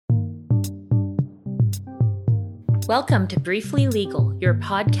Welcome to Briefly Legal, your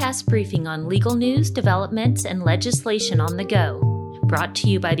podcast briefing on legal news, developments, and legislation on the go, brought to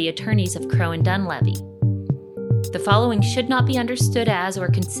you by the attorneys of Crowe and Dunlevy. The following should not be understood as or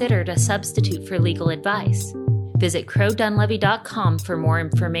considered a substitute for legal advice. Visit crowedunlevy.com for more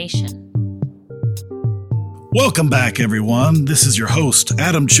information. Welcome back, everyone. This is your host,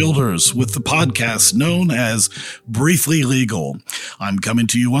 Adam Childers, with the podcast known as Briefly Legal. I'm coming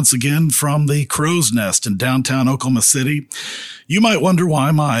to you once again from the Crow's Nest in downtown Oklahoma City. You might wonder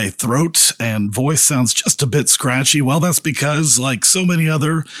why my throat and voice sounds just a bit scratchy. Well, that's because, like so many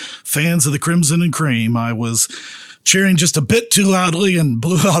other fans of the Crimson and Cream, I was cheering just a bit too loudly and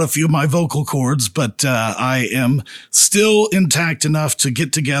blew out a few of my vocal cords, but I am still intact enough to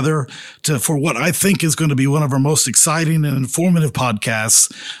get together for what I think is going to be one of our most exciting and informative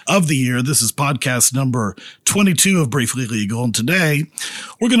podcasts of the year. This is podcast number 22 of Briefly Legal, and today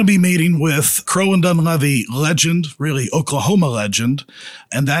we're going to be meeting with Crowe and Dunlevy legend, really Oklahoma legend,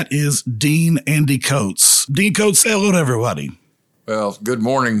 and that is Dean Andy Coates. Dean Coates, say hello to everybody. Well, good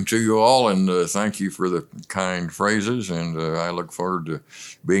morning to you all, and thank you for the kind phrases, and I look forward to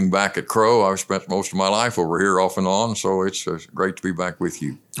being back at Crowe. I've spent most of my life over here off and on, so it's great to be back with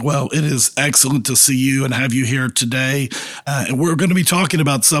you. Well, it is excellent to see you and have you here today. And we're going to be talking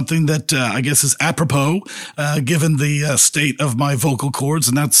about something that I guess is apropos, given the state of my vocal cords,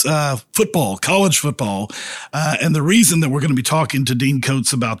 and that's football, college football. And the reason that we're going to be talking to Dean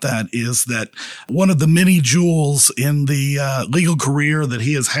Coates about that is that one of the many jewels in the legal career that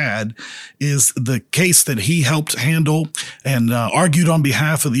he has had is the case that he helped handle and argued on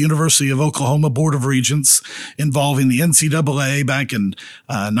behalf of the University of Oklahoma Board of Regents involving the NCAA back in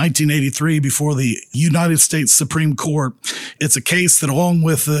 1983 before the United States Supreme Court. It's a case that, along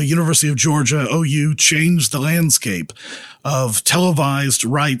with the University of Georgia, OU, changed the landscape of televised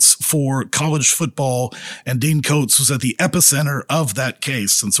rights for college football, and Dean Coates was at the epicenter of that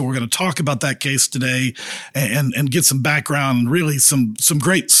case. And so we're going to talk about that case today and get some background and really some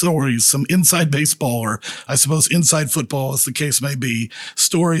great stories, some inside baseball, or I suppose inside football, as the case may be,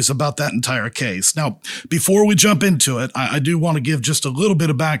 stories about that entire case. Now, before we jump into it, I do want to give just a little bit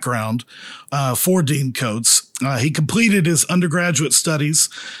of background for Dean Coates. He completed his undergraduate studies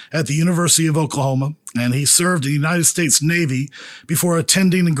at the University of Oklahoma, and he served in the United States Navy before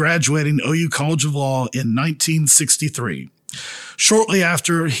attending and graduating OU College of Law in 1963. Shortly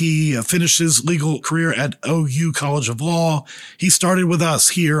after he finished his legal career at OU College of Law, he started with us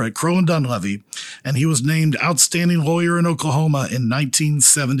here at Crowe and Dunlevy, and he was named Outstanding Lawyer in Oklahoma in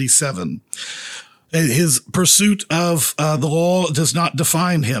 1977. His pursuit of the law does not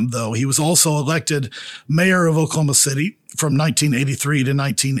define him, though. He was also elected mayor of Oklahoma City from 1983 to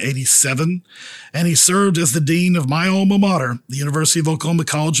 1987, and he served as the dean of my alma mater, the University of Oklahoma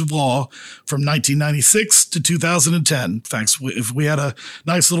College of Law, from 1996 to 2010. In fact, if we had a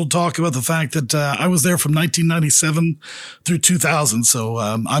nice little talk about the fact that I was there from 1997 through 2000, so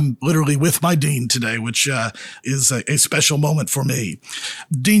I'm literally with my dean today, which is a special moment for me.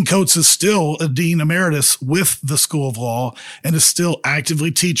 Dean Coates is still a dean emeritus with the School of Law and is still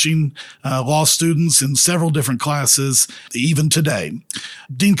actively teaching law students in several different classes even today.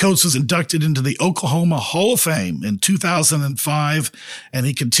 Dean Coates was inducted into the Oklahoma Hall of Fame in 2005, and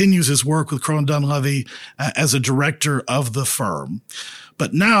he continues his work with Crowe and Dunlevy as a director of the firm.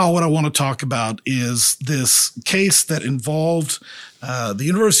 But now what I want to talk about is this case that involved the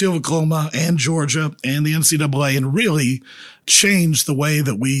University of Oklahoma and Georgia and the NCAA, and really changed the way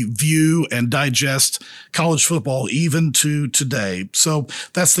that we view and digest college football even to today. So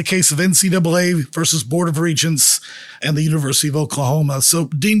that's the case of NCAA versus Board of Regents and the University of Oklahoma. So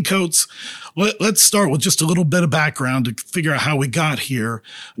Dean Coates, let's start with just a little bit of background to figure out how we got here.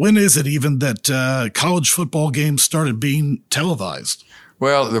 When is it even that college football games started being televised?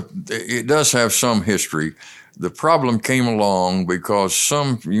 Well, it does have some history. The problem came along because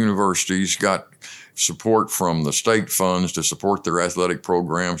some universities got support from the state funds to support their athletic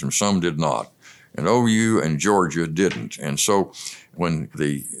programs, and some did not. And OU and Georgia didn't. And so when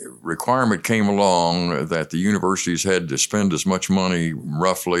the requirement came along that the universities had to spend as much money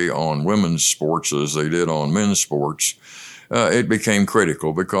roughly on women's sports as they did on men's sports, it became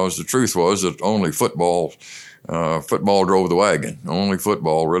critical, because the truth was that only football drove the wagon. Only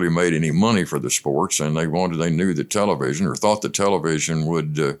football really made any money for the sports, and they knew that television, or thought that television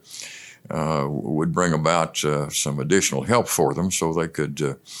would bring about some additional help for them, so they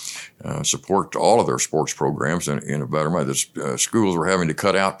could support all of their sports programs in a better way. The schools were having to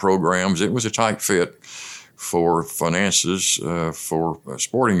cut out programs. It was a tight fit for finances for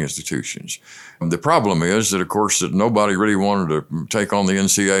sporting institutions. The problem is that, of course, that nobody really wanted to take on the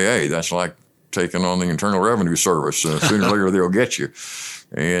NCAA. That's like taking on the Internal Revenue Service. Sooner or later, they'll get you.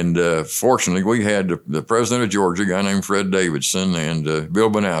 And fortunately, we had the president of Georgia, a guy named Fred Davidson, and Bill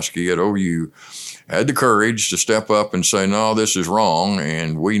Banowski at OU had the courage to step up and say, no, this is wrong,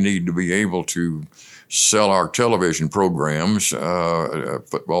 and we need to be able to sell our television programs,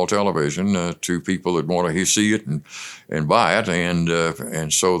 football television, to people that want to see it and buy it.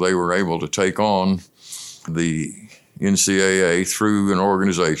 And so they were able to take on the NCAA through an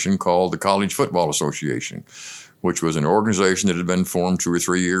organization called the College Football Association, which was an organization that had been formed 2 or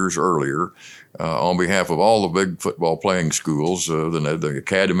 3 years earlier on behalf of all the big football playing schools, the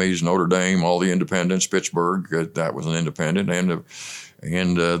academies, Notre Dame, all the independents, Pittsburgh, that was an independent,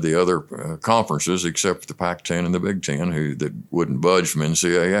 and the other conferences except the Pac-10 and the Big Ten that wouldn't budge from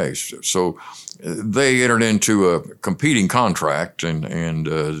NCAA. So they entered into a competing contract, and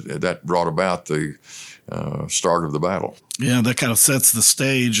that brought about the start of the battle. Yeah, that kind of sets the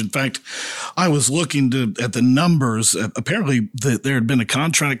stage. In fact, I was looking at the numbers. Apparently, there had been a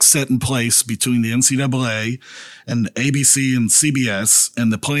contract set in place between the NCAA and ABC and CBS,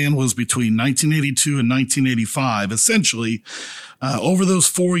 and the plan was between 1982 and 1985, essentially, over those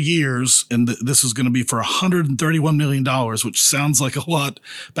 4 years, and this was going to be for $131 million, which sounds like a lot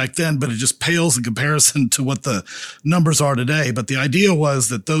back then, but it just pales in comparison to what the numbers are today. But the idea was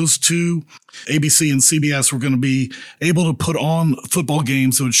that those two, ABC and CBS, were going to be able to put on football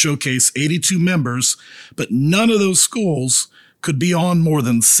games that would showcase 82 members, but none of those schools could be on more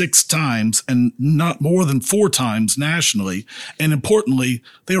than 6 times and not more than 4 times nationally. And importantly,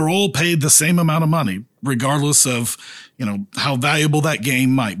 they were all paid the same amount of money, regardless of, how valuable that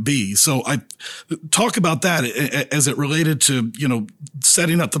game might be. So I talk about that as it related to,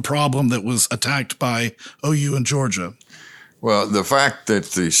 setting up the problem that was attacked by OU and Georgia. Well, the fact that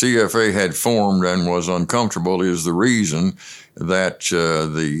the CFA had formed and was uncomfortable is the reason that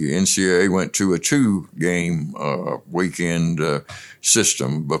the NCAA went to a 2-game weekend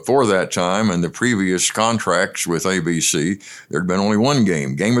system. Before that time, and the previous contracts with ABC, there had been only 1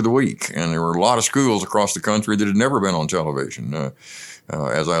 game of the week, and there were a lot of schools across the country that had never been on television.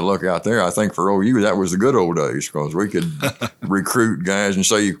 As I look out there, I think for OU, that was the good old days, because we could recruit guys and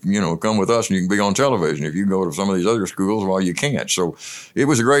say, come with us and you can be on television. If you go to some of these other schools, well, you can't. So it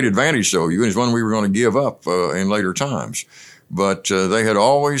was a great advantage to OU, and it's one we were going to give up in later times. But they had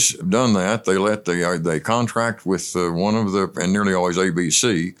always done that. They contract with one of the, and nearly always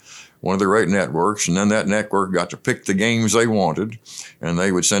ABC, one of the great networks, and then that network got to pick the games they wanted, and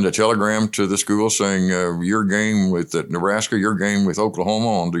they would send a telegram to the school saying, your game with Nebraska, your game with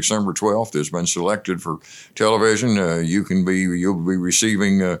Oklahoma on December 12th has been selected for television. You'll be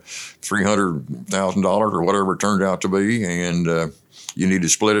receiving $300,000 or whatever it turned out to be, and you need to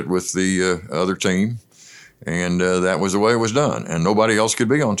split it with the other team. And that was the way it was done. And nobody else could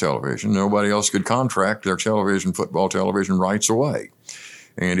be on television. Nobody else could contract their football television rights away.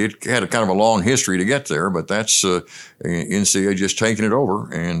 And it had a kind of a long history to get there, but that's NCAA just taking it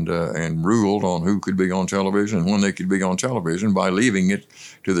over and ruled on who could be on television and when they could be on television by leaving it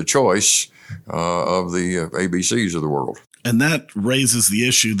to the choice of the ABCs of the world. And that raises the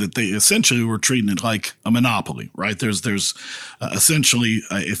issue that they essentially were treating it like a monopoly, right? There's essentially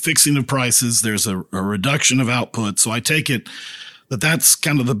a fixing of prices. There's a reduction of output. So I take it that's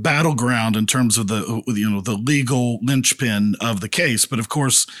kind of the battleground in terms of the legal linchpin of the case. But of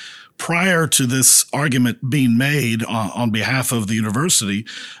course, prior to this argument being made on behalf of the university,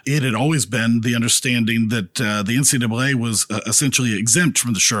 it had always been the understanding that the NCAA was essentially exempt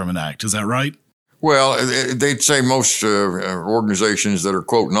from the Sherman Act. Is that right? Well, they'd say most organizations that are,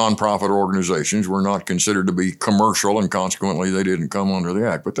 quote, nonprofit organizations were not considered to be commercial, and consequently they didn't come under the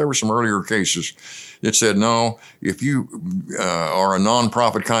act. But there were some earlier cases that said, no, if you are a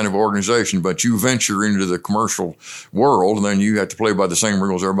nonprofit kind of organization, but you venture into the commercial world, then you have to play by the same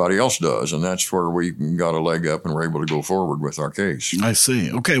rules everybody else does. And that's where we got a leg up and were able to go forward with our case. I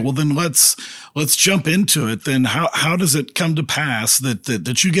see. Okay, well, then let's jump into it. Then how does it come to pass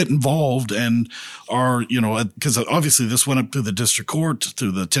that you get involved and are, because obviously this went up to the district court, to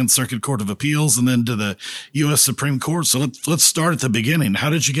the 10th Circuit Court of Appeals, and then to the U.S. Supreme Court. So let's start at the beginning. How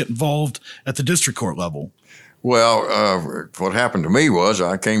did you get involved at the district court level? Well, what happened to me was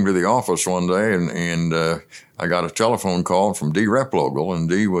I came to the office one day and I got a telephone call from Dee Replogle, and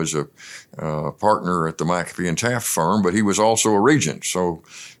Dee was a partner at the McAfee and Taft firm, but he was also a regent. So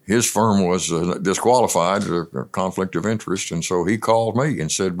his firm was disqualified, a conflict of interest, and so he called me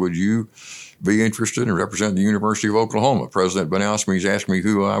and said, would you be interested in representing the University of Oklahoma? President Banowski's asked me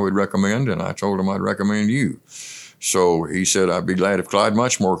who I would recommend, and I told him I'd recommend you. So he said, I'd be glad if Clyde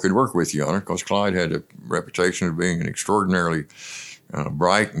Muchmore could work with you on it, because Clyde had a reputation of being an extraordinarily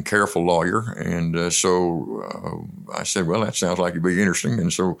bright and careful lawyer. And so I said, well, that sounds like it'd be interesting.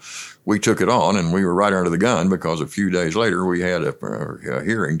 And so we took it on, and we were right under the gun because a few days later we had a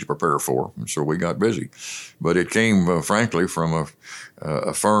hearing to prepare for. And so we got busy. But it came, frankly, from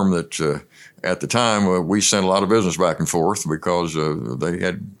a firm that at the time we sent a lot of business back and forth because they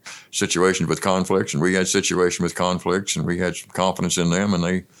had situations with conflicts, and we had situations with conflicts, and we had some confidence in them, and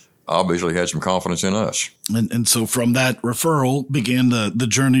they obviously had some confidence in us. And so from that referral began the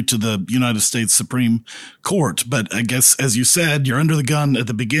journey to the United States Supreme Court. But I guess, as you said, you're under the gun at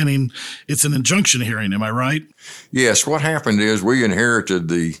the beginning. It's an injunction hearing. Am I right? Yes. What happened is we inherited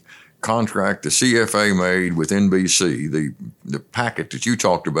the contract the CFA made with NBC. The packet that you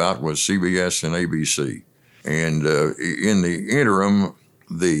talked about was CBS and ABC. And in the interim,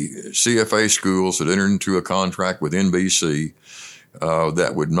 the CFA schools had entered into a contract with NBC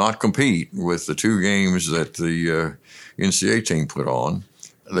that would not compete with the two games that the NCAA team put on.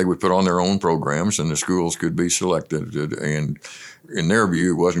 They would put on their own programs, and the schools could be selected. And in their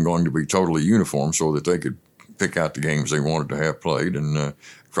view, it wasn't going to be totally uniform so that they could pick out the games they wanted to have played and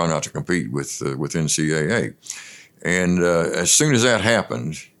try not to compete with NCAA. And as soon as that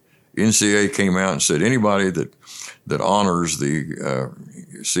happened, NCAA came out and said anybody that honors the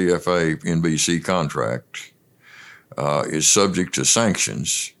CFA NBC contract is subject to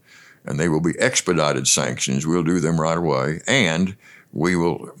sanctions, and they will be expedited sanctions. We'll do them right away. And we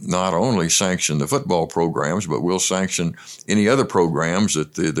will not only sanction the football programs, but we'll sanction any other programs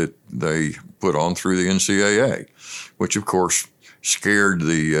that they put on through the NCAA, which, of course, scared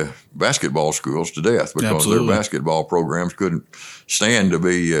the basketball schools to death because Absolutely. Their basketball programs couldn't stand to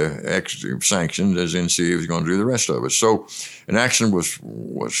be sanctioned as NCAA was going to do the rest of it. So an action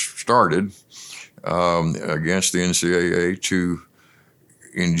was started against the NCAA to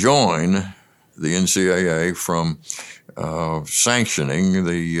enjoin the NCAA from sanctioning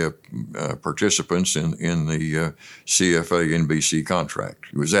the participants in the CFA NBC contract.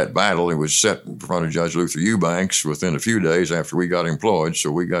 It was that battle. It was set in front of Judge Luther Eubanks within a few days after we got employed,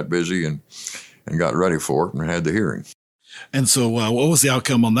 so we got busy and got ready for it and had the hearing. And so what was the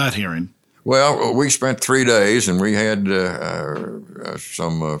outcome on that hearing? Well, we spent 3 days, and we had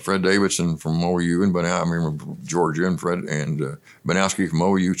some Fred Davidson from OU and Georgia, and Fred and Banowski from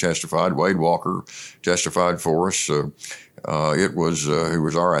OU testified. Wade Walker testified for us. It was who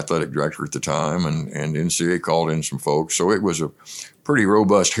was our athletic director at the time, and NCAA called in some folks. So it was a pretty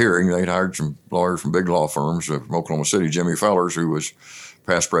robust hearing. They'd hired some lawyers from big law firms from Oklahoma City. Jimmy Fellers, who was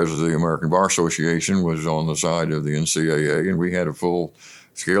past president of the American Bar Association, was on the side of the NCAA, and we had a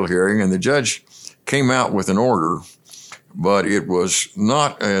full-scale hearing. And the judge came out with an order, but it was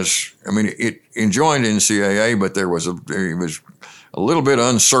not it enjoined NCAA, but it was a little bit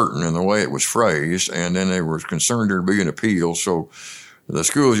uncertain in the way it was phrased, and then they were concerned there'd be an appeal. So the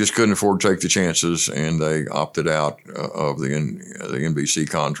schools just couldn't afford to take the chances, and they opted out of the NBC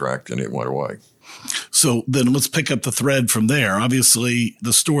contract, and it went away. So then let's pick up the thread from there. Obviously,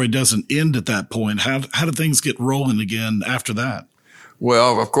 the story doesn't end at that point. How did things get rolling again after that?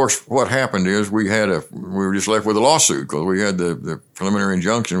 Well, of course, what happened is we were just left with a lawsuit because we had the preliminary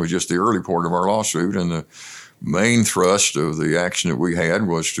injunction was just the early part of our lawsuit, and the main thrust of the action that we had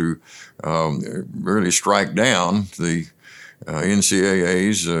was to really strike down the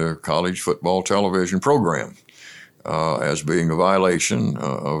NCAA's college football television program as being a violation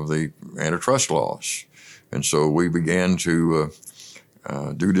of the antitrust laws. And so we began to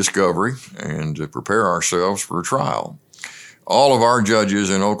do discovery and to prepare ourselves for a trial. All of our judges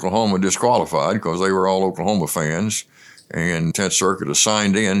in Oklahoma disqualified because they were all Oklahoma fans, and 10th Circuit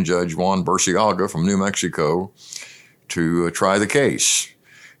assigned in Judge Juan Burciaga from New Mexico to try the case.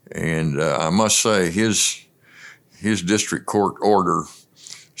 And I must say his district court order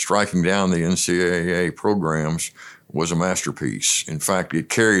striking down the NCAA programs was a masterpiece. In fact, it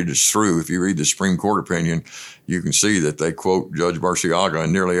carried us through. If you read the Supreme Court opinion, you can see that they quote Judge Burciaga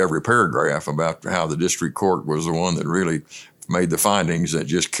in nearly every paragraph about how the district court was the one that really made the findings that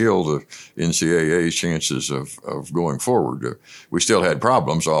just killed the NCAA's chances of going forward. We still had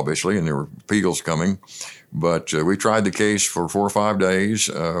problems, obviously, and there were appeals coming, but we tried the case for 4 or 5 days.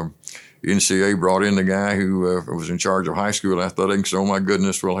 NCAA brought in the guy who was in charge of high school athletics. Oh, my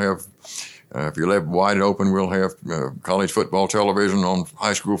goodness, we'll have, if you left wide open, we'll have college football television on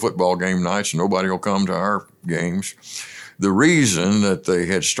high school football game nights, and nobody will come to our games. The reason that they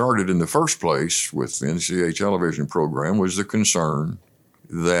had started in the first place with the NCAA television program was the concern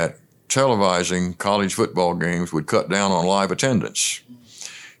that televising college football games would cut down on live attendance.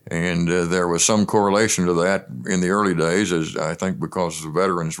 And there was some correlation to that in the early days, as I think because the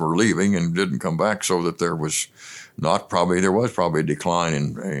veterans were leaving and didn't come back, so that there was probably a decline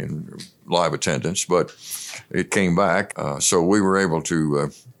in live attendance, but it came back. So we were able to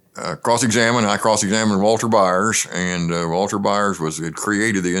cross-examine. I cross-examined Walter Byers, and Walter Byers had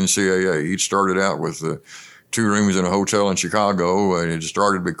created the NCAA. He'd started out with 2 rooms in a hotel in Chicago, and it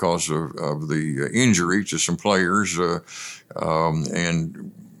started because of the injury to some players,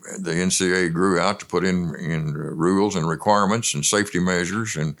 and the NCAA grew out to put in rules and requirements and safety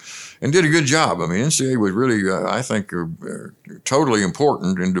measures, and did a good job. I mean, NCAA was really, I think, totally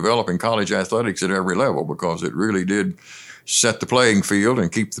important in developing college athletics at every level, because it really did set the playing field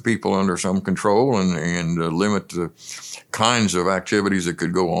and keep the people under some control and limit the kinds of activities that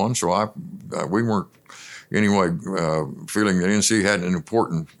could go on. So we weren't anyway feeling that NCAA had an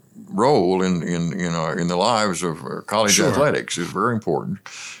important role in the lives of college athletics. Is very important.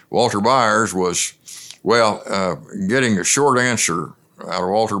 Walter Byers was, getting a short answer out of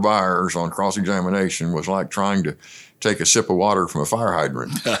Walter Byers on cross-examination was like trying to take a sip of water from a fire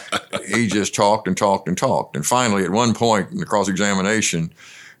hydrant. He just talked and talked and talked. And finally, at one point in the cross-examination,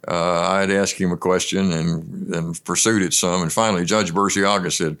 I had asked him a question and pursued it some. And finally, Judge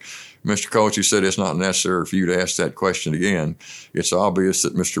Burciaga said, "Mr. Coach," he said, "it's not necessary for you to ask that question again. It's obvious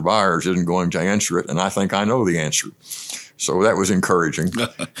that Mr. Byers isn't going to answer it, and I think I know the answer." So that was encouraging.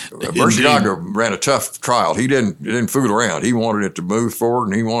 Burciaga ran a tough trial. He didn't fool around. He wanted it to move forward,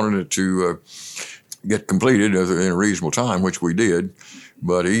 and he wanted it to get completed in a reasonable time, which we did.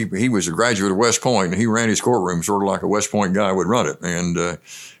 But he was a graduate of West Point, and he ran his courtroom sort of like a West Point guy would run it. And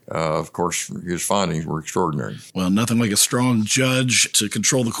of course, his findings were extraordinary. Well, nothing like a strong judge to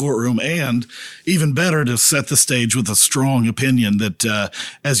control the courtroom, and even better to set the stage with a strong opinion that,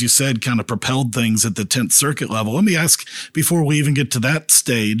 as you said, kind of propelled things at the 10th Circuit level. Let me ask, before we even get to that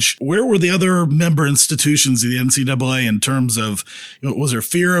stage, where were the other member institutions of the NCAA in terms of, was there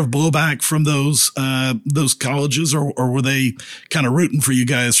fear of blowback from those colleges, or were they kind of rooting for you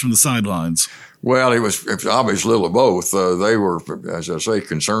guys from the sidelines? Well, it was obviously a little of both. They were, as I say,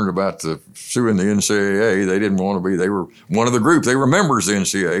 concerned about suing the NCAA. They didn't want to be. They were one of the group. They were members of the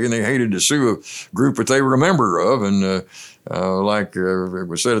NCAA, and they hated to sue a group that they were a member of. And like it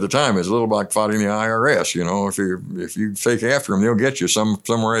was said at the time, it's a little like fighting the IRS. If you take after them, they'll get you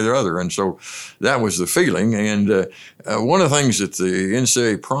somewhere or the other. And so that was the feeling. And one of the things that the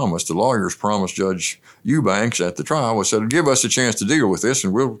NCAA promised, the lawyers promised Judge Eubanks at the trial, was said, "Give us a chance to deal with this,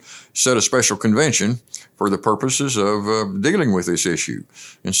 and we'll set a special convention for the purposes of dealing with this issue."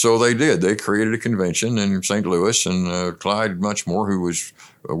 And so they did. They created a convention in St. Louis, and Clyde Muchmore, who was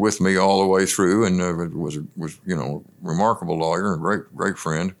with me all the way through, and was a remarkable lawyer and great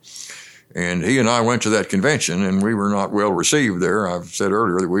friend. And he and I went to that convention, and we were not well received there. I've said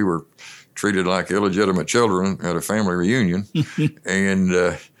earlier that we were treated like illegitimate children at a family reunion,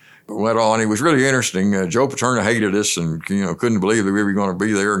 and went on. It was really interesting. Joe Paterno hated us, and couldn't believe that we were going to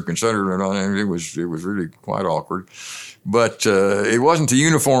be there and considered it. And it was really quite awkward. But it wasn't a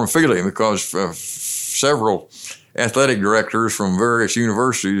uniform feeling, because several athletic directors from various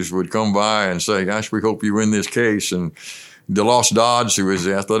universities would come by and say, "Gosh, we hope you win this case." And DeLoss Dodds, who was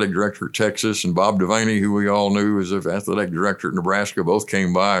the athletic director at Texas, and Bob Devaney, who we all knew was the athletic director at Nebraska, both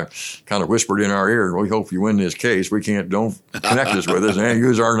came by, kind of whispered in our ear, "We hope you win this case. Don't connect us with us and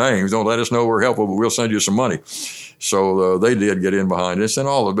use our names. Don't let us know we're helpful, but we'll send you some money." So they did get in behind us, and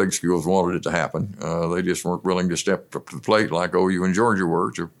all the big schools wanted it to happen. They just weren't willing to step up to the plate like OU and Georgia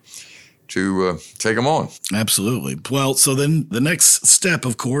were to take them on. Absolutely. Well, so then the next step,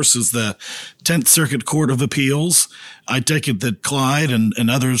 of course, is the 10th Circuit Court of Appeals. I take it that Clyde and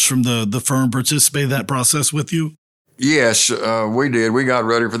others from the firm participated in that process with you? Yes, we did. We got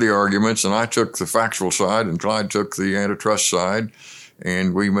ready for the arguments, and I took the factual side, and Clyde took the antitrust side.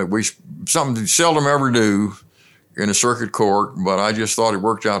 And we something seldom ever do in a circuit court, but I just thought it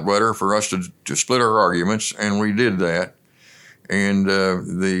worked out better for us to split our arguments, and we did that. And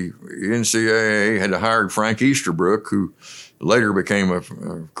the NCAA had hired Frank Easterbrook, who later became a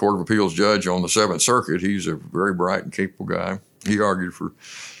Court of Appeals judge on the 7th Circuit. He's a very bright and capable guy. He argued for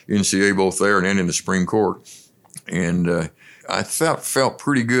NCAA both there and then in the Supreme Court. And I felt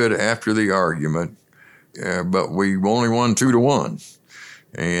pretty good after the argument, but we only won 2-1.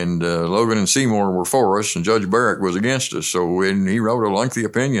 And Logan and Seymour were for us, and Judge Barrett was against us. So he wrote a lengthy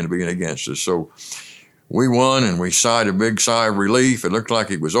opinion being against us. So we won, and we sighed a big sigh of relief. It looked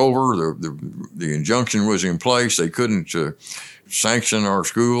like it was over. The injunction was in place. They couldn't sanction our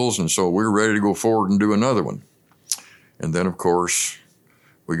schools, and so we were ready to go forward and do another one. And then, of course,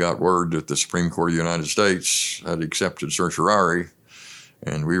 we got word that the Supreme Court of the United States had accepted certiorari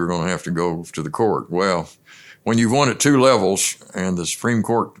and we were going to have to go to the court. Well, when you've won at 2 levels and the Supreme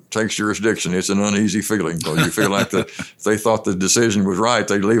Court takes jurisdiction, it's an uneasy feeling because you feel like if they thought the decision was right,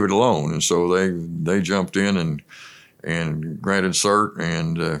 they'd leave it alone. And so they jumped in and granted cert,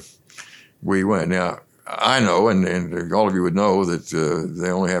 and we went. Now, I know, and all of you would know, that they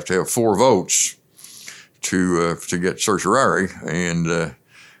only have to have 4 votes to get certiorari.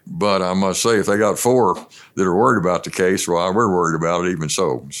 But I must say, if they got 4 that are worried about the case, well, we're worried about it even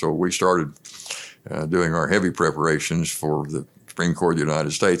so. So we started doing our heavy preparations for the Supreme Court of the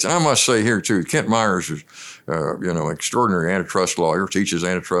United States. And I must say here, too, Kent Myers is, extraordinary antitrust lawyer, teaches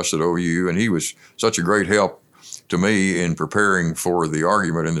antitrust at OU, and he was such a great help to me in preparing for the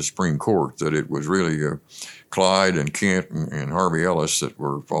argument in the Supreme Court that it was really Clyde and Kent and Harvey Ellis that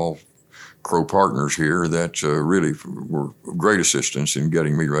were all Crow partners here that really were great assistance in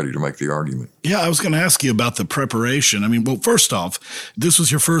getting me ready to make the argument. Yeah, I was going to ask you about the preparation. I mean, well, first off, this was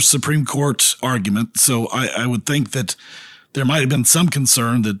your first Supreme Court argument, so I would think that there might have been some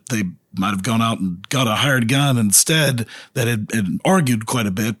concern that they might have gone out and got a hired gun instead that had argued quite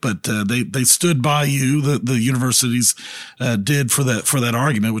a bit, but they stood by you. The universities did for that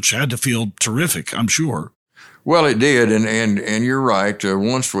argument, which had to feel terrific, I'm sure. Well, it did, and you're right.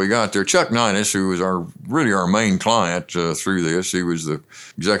 Once we got there, Chuck Ninus, who was our main client through this, he was the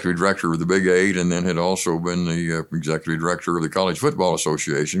executive director of the Big 8, and then had also been the executive director of the College Football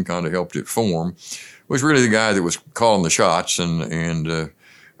Association. Kind of helped it form. Was really the guy that was calling the shots, and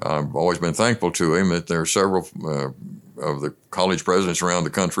I've always been thankful to him. That there are several of the college presidents around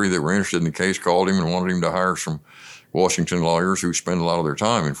the country that were interested in the case called him and wanted him to hire some Washington lawyers who spend a lot of their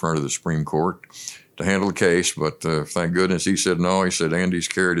time in front of the Supreme Court to handle the case. But thank goodness he said no. He said, Andy's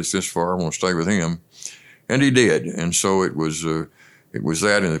carried us this far. I want to stay with him. And he did. And so it was that,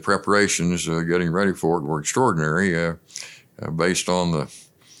 and the preparations getting ready for it were extraordinary based on the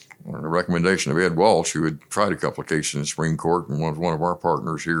recommendation of Ed Walsh, who had tried a couple of cases in the Supreme Court and was one of our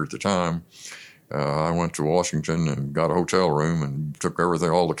partners here at the time. I went to Washington and got a hotel room and took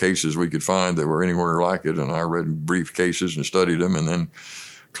all the cases we could find that were anywhere like it, and I read brief cases and studied them, and then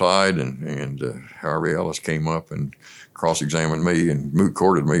Clyde and Harvey Ellis came up and cross-examined me and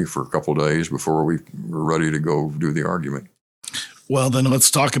moot-courted me for a couple of days before we were ready to go do the argument. Well, then let's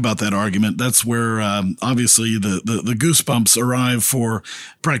talk about that argument. That's where obviously the goosebumps arrive for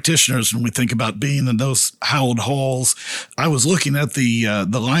practitioners when we think about being in those hallowed halls. I was looking at the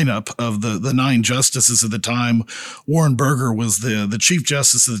lineup of the 9 justices at the time. Warren Burger was the Chief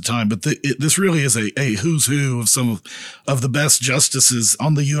Justice at the time, but this really is a who's who of some of the best justices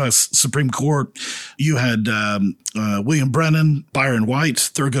on the U.S. Supreme Court. You had William Brennan, Byron White,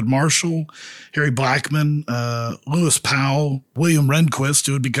 Thurgood Marshall, Harry Blackmun, Lewis Powell, William Rehnquist,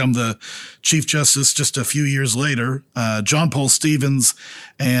 who would become the Chief Justice just a few years later, John Paul Stevens,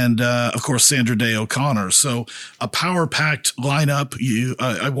 and of course Sandra Day O'Connor. So a power-packed lineup.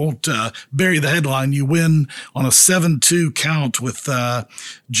 I won't bury the headline. You win on a 7-2 count with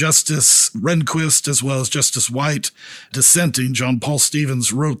Justice Rehnquist as well as Justice White dissenting. John Paul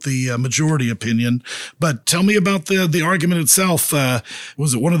Stevens wrote the majority opinion. But tell me about the argument itself.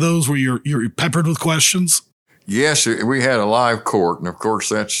 Was it one of those where you're peppered with questions? Yes, we had a live court, and of course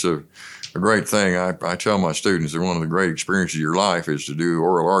that's a great thing. I tell my students that one of the great experiences of your life is to do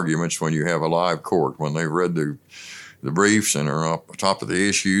oral arguments when you have a live court, when they've read the briefs and are up top of the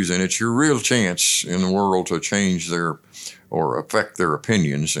issues, and it's your real chance in the world to change or affect their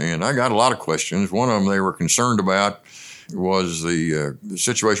opinions. And I got a lot of questions. One of them they were concerned about was the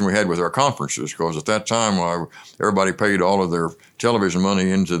situation we had with our conferences, because at that time everybody paid all of their television money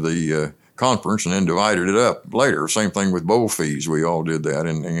into the conference and then divided it up later. Same thing with bowl fees. We all did that.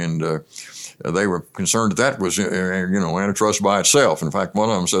 And they were concerned that was, antitrust by itself. In fact, one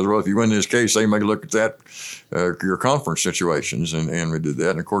of them says, well, if you win this case, they may look at that, your conference situations. And we did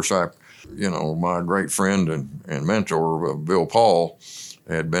that. And of course, my great friend and mentor, Bill Paul,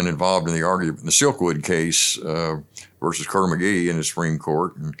 had been involved in the argument in the Silkwood case versus Kerr McGee in the Supreme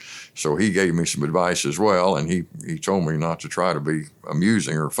Court. And so he gave me some advice as well. And he told me not to try to be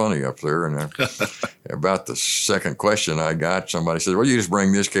amusing or funny up there. And about the second question I got, somebody said, well, you just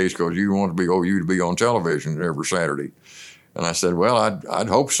bring this case because you want OU to be on television every Saturday. And I said, well, I'd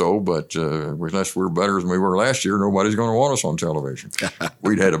hope so, but unless we're better than we were last year, nobody's going to want us on television.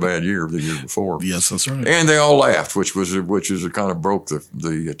 We'd had a bad year the year before. Yes, that's right. And they all laughed, which kind of broke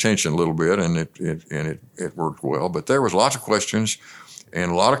the tension a little bit, and it worked well. But there was lots of questions,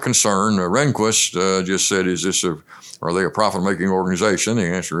 and a lot of concern. Rehnquist just said, are they a profit-making organization? The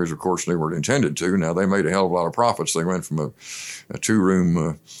answer is, of course, they weren't intended to. Now, they made a hell of a lot of profits. They went from a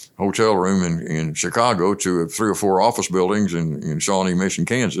two-room hotel room in Chicago to 3 or 4 office buildings in Shawnee Mission,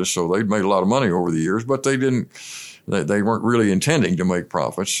 Kansas. So they'd made a lot of money over the years, but they weren't really intending to make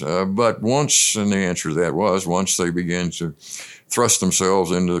profits. But once, and the answer to that was, once they began to thrust themselves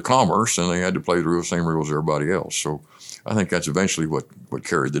into the commerce, and they had to play the same rules as everybody else. So I think that's eventually what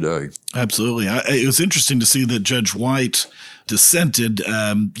carried the day. Absolutely. It was interesting to see that Judge White dissented.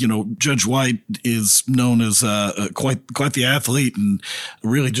 Judge White is known as quite the athlete and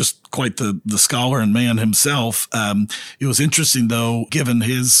really just quite the scholar and man himself. It was interesting, though, given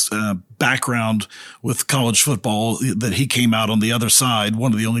his background with college football, that he came out on the other side,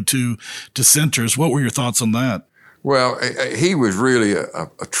 one of the only 2 dissenters. What were your thoughts on that? Well, he was really a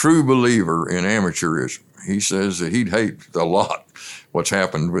true believer in amateurism. He says that he'd hate a lot what's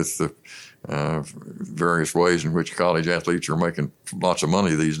happened with the various ways in which college athletes are making lots of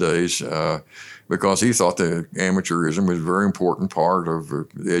money these days, because he thought that amateurism was a very important part of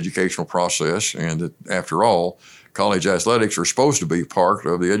the educational process, and that, after all, college athletics are supposed to be part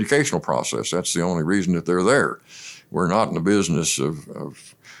of the educational process. That's the only reason that they're there. We're not in the business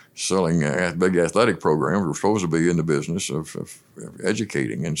of selling big athletic programs. We're supposed to be in the business of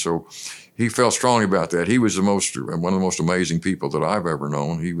educating. And so he felt strongly about that. He was one of the most amazing people that I've ever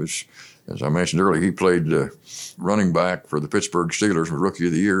known. He was, as I mentioned earlier, he played running back for the Pittsburgh Steelers, was Rookie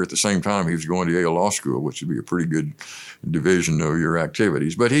of the Year. At the same time, he was going to Yale Law School, which would be a pretty good division of your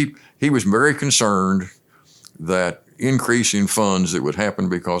activities. But he was very concerned that increasing funds that would happen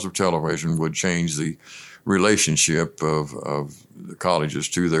because of television would change the relationship of the colleges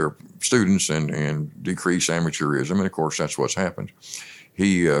to their students and decrease amateurism. And, of course, that's what's happened.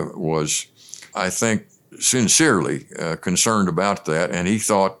 He was, I think, sincerely concerned about that, and he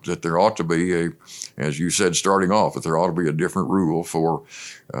thought that there ought to be as you said starting off, that there ought to be a different rule for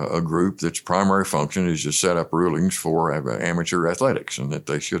a group that's primary function is to set up rulings for amateur athletics, and that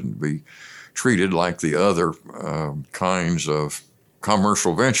they shouldn't be treated like the other kinds of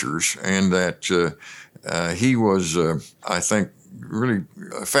commercial ventures, and that he was, I think, really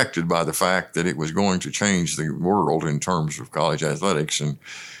affected by the fact that it was going to change the world in terms of college athletics, and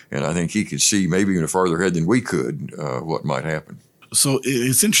I think he could see maybe even farther ahead than we could what might happen. So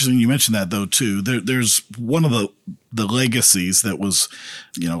it's interesting you mentioned that, though, too. There's one of the legacies that was,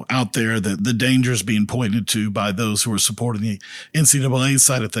 out there, that the dangers being pointed to by those who were supporting the NCAA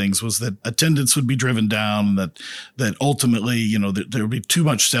side of things was that attendance would be driven down, and that ultimately, there would be too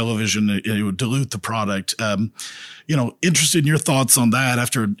much television. It would dilute the product. Interested in your thoughts on that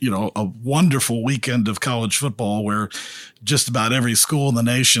after, a wonderful weekend of college football where just about every school in the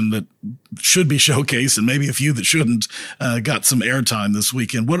nation that should be showcased, and maybe a few that shouldn't, got some airtime this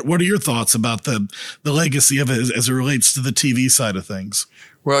weekend. What are your thoughts about the legacy of it as it relates to the TV side of things?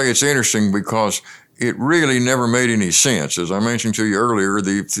 Well, it's interesting because it really never made any sense. As I mentioned to you earlier,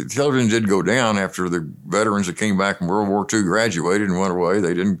 the television did go down after the veterans that came back from World War II graduated and went away.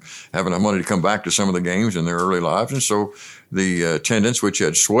 They didn't have enough money to come back to some of the games in their early lives. And so the attendance, which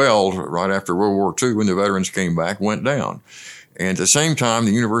had swelled right after World War II when the veterans came back, went down. And at the same time,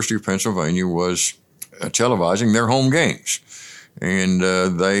 the University of Pennsylvania was televising their home games. And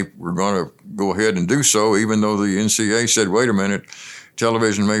they were going to go ahead and do so, even though the NCAA said, wait a minute,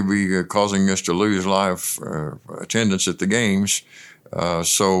 television may be causing us to lose live attendance at the games,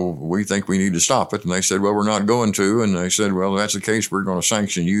 so we think we need to stop it. And they said, well, we're not going to. And they said, well, if that's the case, we're going to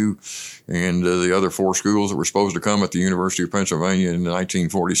sanction you. And the other 4 schools that were supposed to come at the University of Pennsylvania in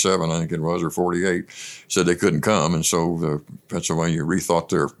 1947, I think it was, or 48, said they couldn't come. And so Pennsylvania rethought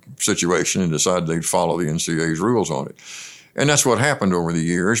their situation and decided they'd follow the NCAA's rules on it. And that's what happened over the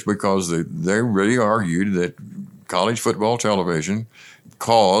years, because they really argued that college football television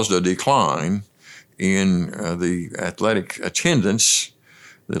caused a decline in the athletic attendance,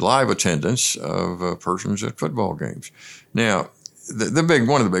 the live attendance of persons at football games. Now,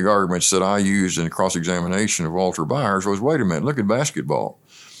 one of the big arguments that I used in the cross-examination of Walter Byers was, wait a minute, look at basketball.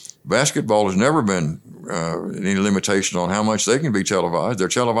 Basketball has never been any limitation on how much they can be televised. They're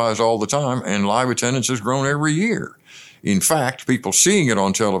televised all the time, and live attendance has grown every year. In fact, people seeing it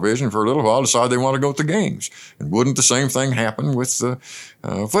on television for a little while decide they want to go to the games. And wouldn't the same thing happen with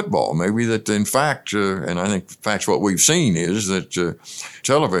football? Maybe that, in fact, and I think that's what we've seen, is that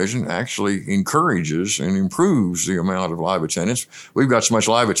television actually encourages and improves the amount of live attendance. We've got so much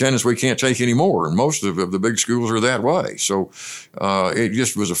live attendance we can't take any more, and most of the big schools are that way. So it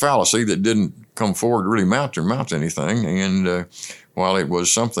just was a fallacy that didn't come forward to really mount anything. And while it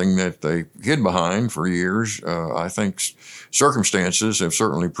was something that they hid behind for years, I think circumstances have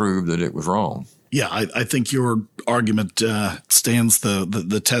certainly proved that it was wrong. Yeah, I think your argument stands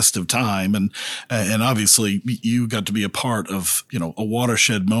the test of time, and obviously you got to be a part of a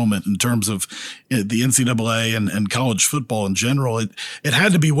watershed moment in terms of the NCAA and college football in general. It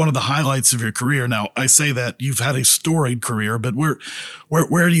had to be one of the highlights of your career. Now, I say that you've had a storied career, but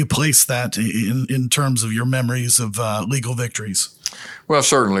where do you place that in terms of your memories of legal victories? Well,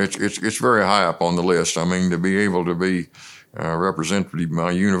 certainly it's very high up on the list. I mean, to be able to be represented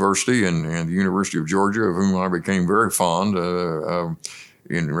my university and the University of Georgia, of whom I became very fond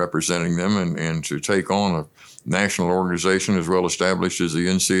in representing them, and to take on a national organization as well established as the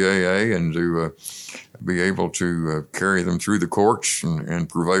NCAA, and to be able to carry them through the courts and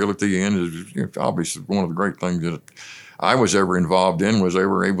prevail at the end is obviously one of the great things that I was ever involved in, was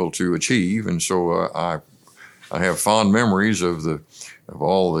ever able to achieve. And so I have fond memories of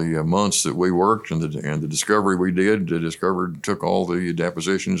all the months that we worked and the discovery we did. Took all the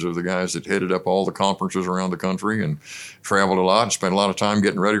depositions of the guys that headed up all the conferences around the country, and traveled a lot and spent a lot of time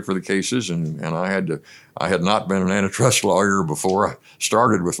getting ready for the cases. And I had not been an antitrust lawyer before I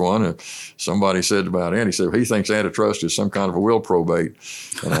started with one. Somebody said about Andy, he thinks antitrust is some kind of a will probate.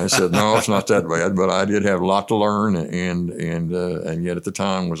 And I said, no, it's not that bad. But I did have a lot to learn, and yet at the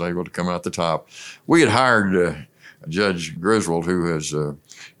time was able to come out the top. We had hired Judge Griswold, who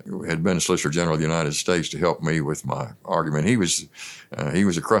had been Solicitor General of the United States, to help me with my argument. He was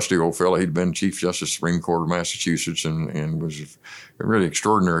a crusty old fellow. He'd been Chief Justice of the Supreme Court of Massachusetts and was a really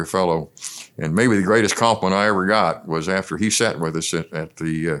extraordinary fellow. And maybe the greatest compliment I ever got was after he sat with us at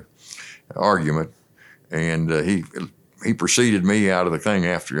the argument, and he preceded me out of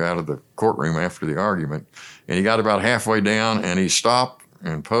the courtroom after the argument, and he got about halfway down, and he stopped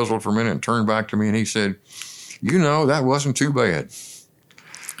and puzzled for a minute and turned back to me, and he said, that wasn't too bad.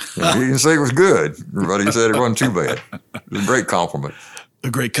 He didn't say it was good, but he said it wasn't too bad. It was a great compliment. A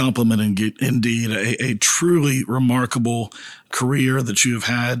great compliment indeed. A truly remarkable career that you have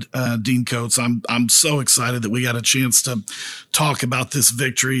had, Dean Coates. I'm so excited that we got a chance to talk about this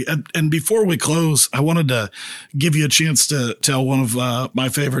victory. And before we close, I wanted to give you a chance to tell one of my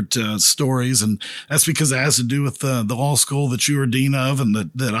favorite stories, and that's because it has to do with the law school that you were dean of and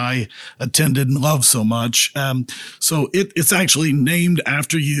that I attended and love so much. So it's actually named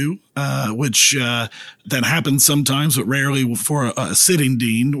after you, which that happens sometimes, but rarely for a sitting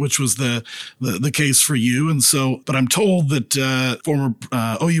dean, which was the case for you. And so, but I'm told that former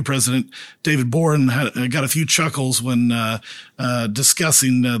OU president David Boren got a few chuckles when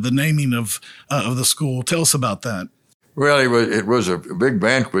discussing the naming of the school. Tell us about that. Well, it was a big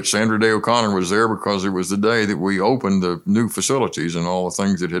banquet. Sandra Day O'Connor was there because it was the day that we opened the new facilities and all the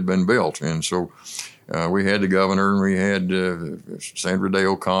things that had been built. And so we had the governor, and we had Sandra Day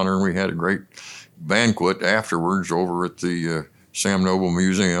O'Connor, and we had a great banquet afterwards over at the Sam Noble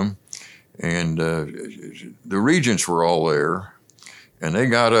Museum. And the regents were all there, and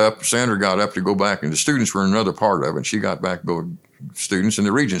Sandra got up to go back, and the students were in another part of it. She got back, students, and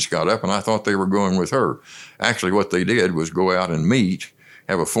the regents got up, and I thought they were going with her. Actually, what they did was go out and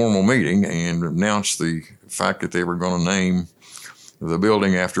have a formal meeting, and announce the fact that they were going to name the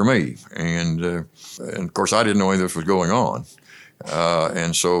building after me. And of course, I didn't know any of this was going on.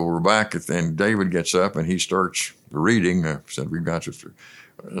 And so we're back, and David gets up, and he starts reading. Said, we've got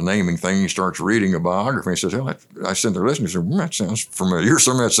the naming thing. He starts reading a biography. He says, I sit there listening. He said, that sounds familiar.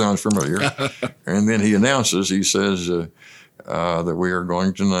 Some of that sounds familiar. And then he announces, he says that we are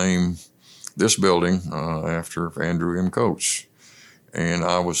going to name this building after Andrew M. Coates. And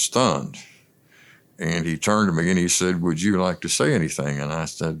I was stunned. And he turned to me and he said, would you like to say anything? And I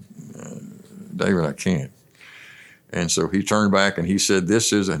said, David, I can't. And so he turned back and he said,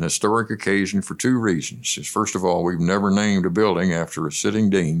 this is an historic occasion for two reasons. First of all, we've never named a building after a sitting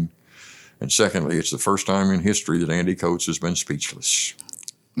dean. And secondly, it's the first time in history that Andy Coates has been speechless.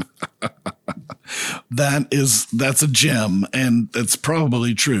 That's a gem, and that's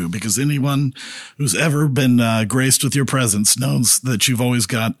probably true, because anyone who's ever been graced with your presence knows that you've always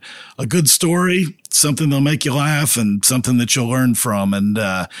got a good story, something that'll make you laugh, and something that you'll learn from. And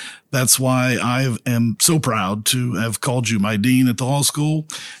that's why I am so proud to have called you my dean at the law school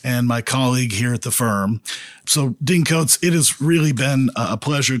and my colleague here at the firm. So, Dean Coates, it has really been a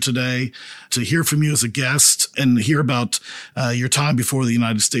pleasure today to hear from you as a guest. and hear about your time before the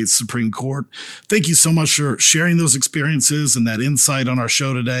United States Supreme Court. Thank you so much for sharing those experiences and that insight on our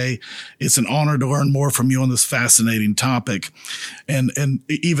show today. It's an honor to learn more from you on this fascinating topic. And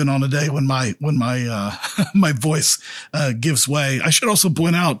even on a day when my my voice gives way, I should also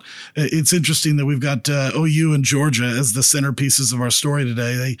point out it's interesting that we've got OU and Georgia as the centerpieces of our story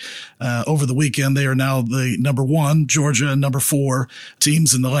today. They over the weekend they are now the number 1 Georgia and number 4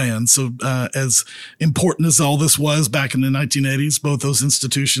 teams in the land. So as important as all this was back in the 1980s, both those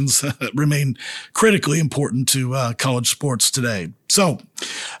institutions remain critically important to college sports today. So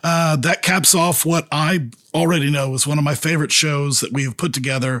that caps off what I already know is one of my favorite shows that we have put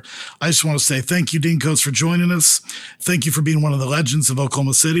together. I just want to say thank you, Dean Coates, for joining us. Thank you for being one of the legends of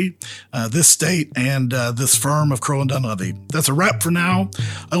Oklahoma City, this state, and this firm of Crow and Dunlevy. That's a wrap for now.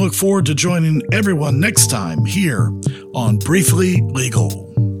 I look forward to joining everyone next time here on Briefly Legal.